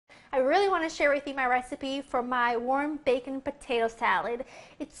I really want to share with you my recipe for my warm bacon potato salad.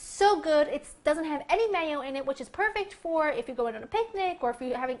 It's so good. It doesn't have any mayo in it, which is perfect for if you're going on a picnic or if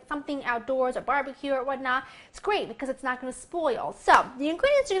you're having something outdoors or barbecue or whatnot. It's great because it's not going to spoil. So the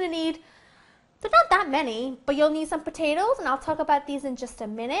ingredients you're going to need, they're not that many, but you'll need some potatoes, and I'll talk about these in just a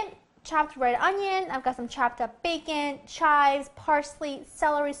minute. Chopped red onion, I've got some chopped up bacon, chives, parsley,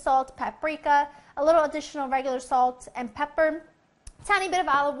 celery salt, paprika, a little additional regular salt and pepper, tiny bit of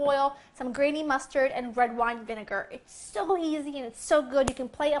olive oil, some grainy mustard, and red wine vinegar. It's so easy and it's so good. You can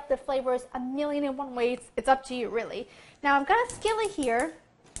play up the flavors a million and one ways. It's up to you, really. Now I've got a skillet here.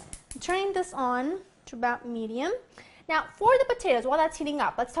 I'm turning this on to about medium. Now for the potatoes, while that's heating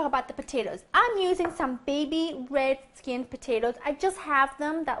up, let's talk about the potatoes. I'm using some baby red skinned potatoes. I just halve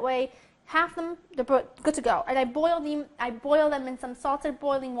them, that way half them, they're good to go. And I boil them in some salted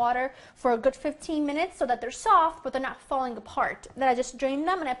boiling water for a good 15 minutes so that they're soft, but they're not falling apart. Then I just drain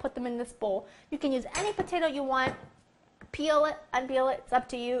them and I put them in this bowl. You can use any potato you want. Peel it, unpeel it, it's up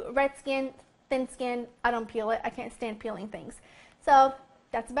to you. Red skin, thin skin, I don't peel it. I can't stand peeling things. So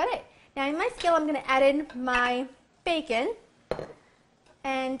that's about it. Now in my skillet, I'm going to add in my bacon,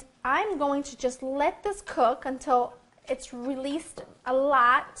 and I'm going to just let this cook until it's released a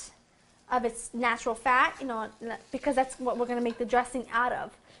lot of its natural fat, because that's what we're going to make the dressing out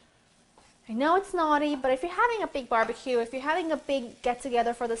of. I know it's naughty, but if you're having a big barbecue, if you're having a big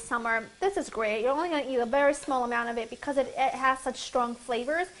get-together for the summer, this is great. You're only going to eat a very small amount of it because it has such strong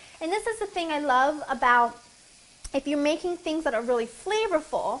flavors. And this is the thing I love about, if you're making things that are really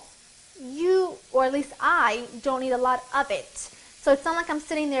flavorful, you, or at least I, don't need a lot of it. So it's not like I'm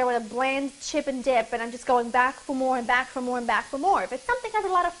sitting there with a bland chip and dip and I'm just going back for more and back for more and back for more. If it's something has a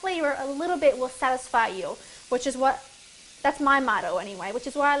lot of flavor, a little bit will satisfy you, which is that's my motto anyway, which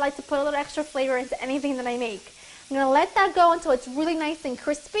is why I like to put a little extra flavor into anything that I make. I'm going to let that go until it's really nice and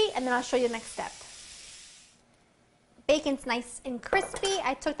crispy, and then I'll show you the next step. Bacon's nice and crispy.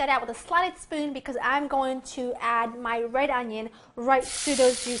 I took that out with a slotted spoon because I'm going to add my red onion right through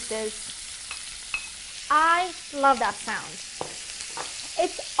those juices. I love that sound.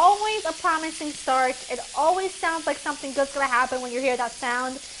 It's always a promising start. It always sounds like something good's going to happen when you hear that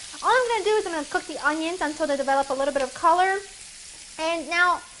sound. All I'm going to do is I'm going to cook the onions until they develop a little bit of color. And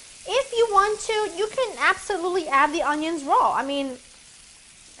now, if you want to, you can absolutely add the onions raw. I mean,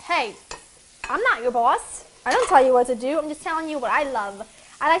 hey, I'm not your boss. I don't tell you what to do. I'm just telling you what I love.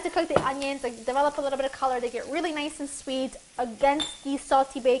 I like to cook the onions. They develop a little bit of color. They get really nice and sweet against the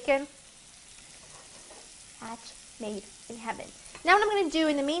salty bacon. Match made in heaven. Now what I'm going to do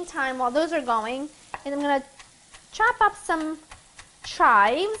in the meantime, while those are going, is I'm going to chop up some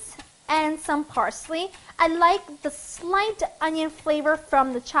chives and some parsley. I like the slight onion flavor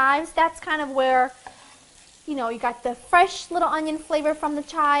from the chives. That's kind of where, you got the fresh little onion flavor from the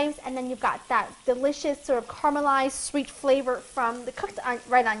chives, and then you've got that delicious sort of caramelized sweet flavor from the cooked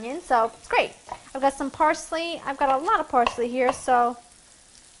red onion. So it's great. I've got some parsley. I've got a lot of parsley here, so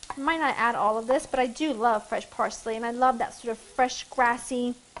I might not add all of this, but I do love fresh parsley, and I love that sort of fresh,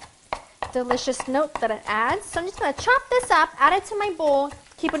 grassy, delicious note that it adds. So I'm just going to chop this up, add it to my bowl,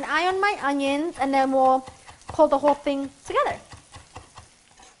 keep an eye on my onions, and then we'll pull the whole thing together.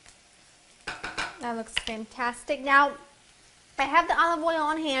 That looks fantastic. Now, I have the olive oil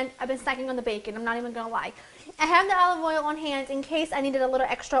on hand. I've been snacking on the bacon. I'm not even going to lie. I have the olive oil on hand in case I needed a little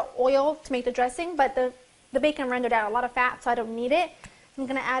extra oil to make the dressing, but the bacon rendered out a lot of fat, so I don't need it. I'm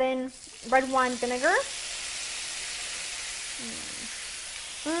going to add in red wine vinegar.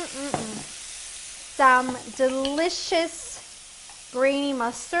 Some delicious grainy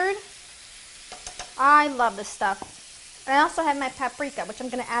mustard. I love this stuff. And I also have my paprika, which I'm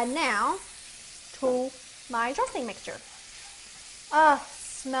going to add now to my dressing mixture. Oh,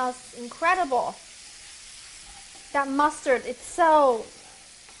 smells incredible. That mustard, it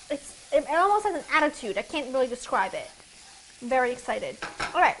almost has an attitude. I can't really describe it. I'm very excited.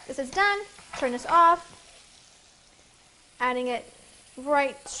 All right, this is done. Turn this off. Adding it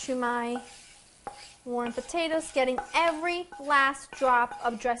right to my warm potatoes, getting every last drop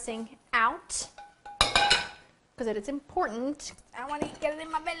of dressing out because it is important. I want to get it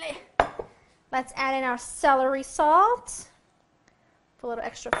in my belly. Let's add in our celery salt for a little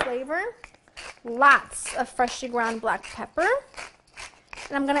extra flavor. Lots of freshly ground black pepper.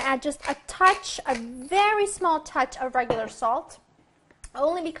 And I'm going to add just a very small touch of regular salt,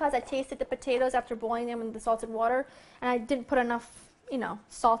 only because I tasted the potatoes after boiling them in the salted water, and I didn't put enough,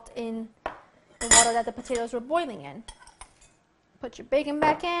 salt in the water that the potatoes were boiling in. Put your bacon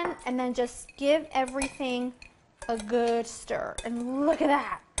back in, and then just give everything a good stir. And look at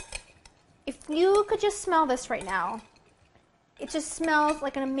that. If you could just smell this right now, it just smells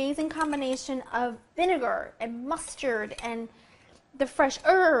like an amazing combination of vinegar and mustard and the fresh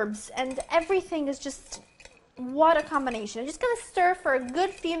herbs, and everything is just, what a combination. I'm just going to stir for a good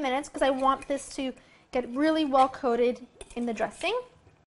few minutes because I want this to get really well coated in the dressing.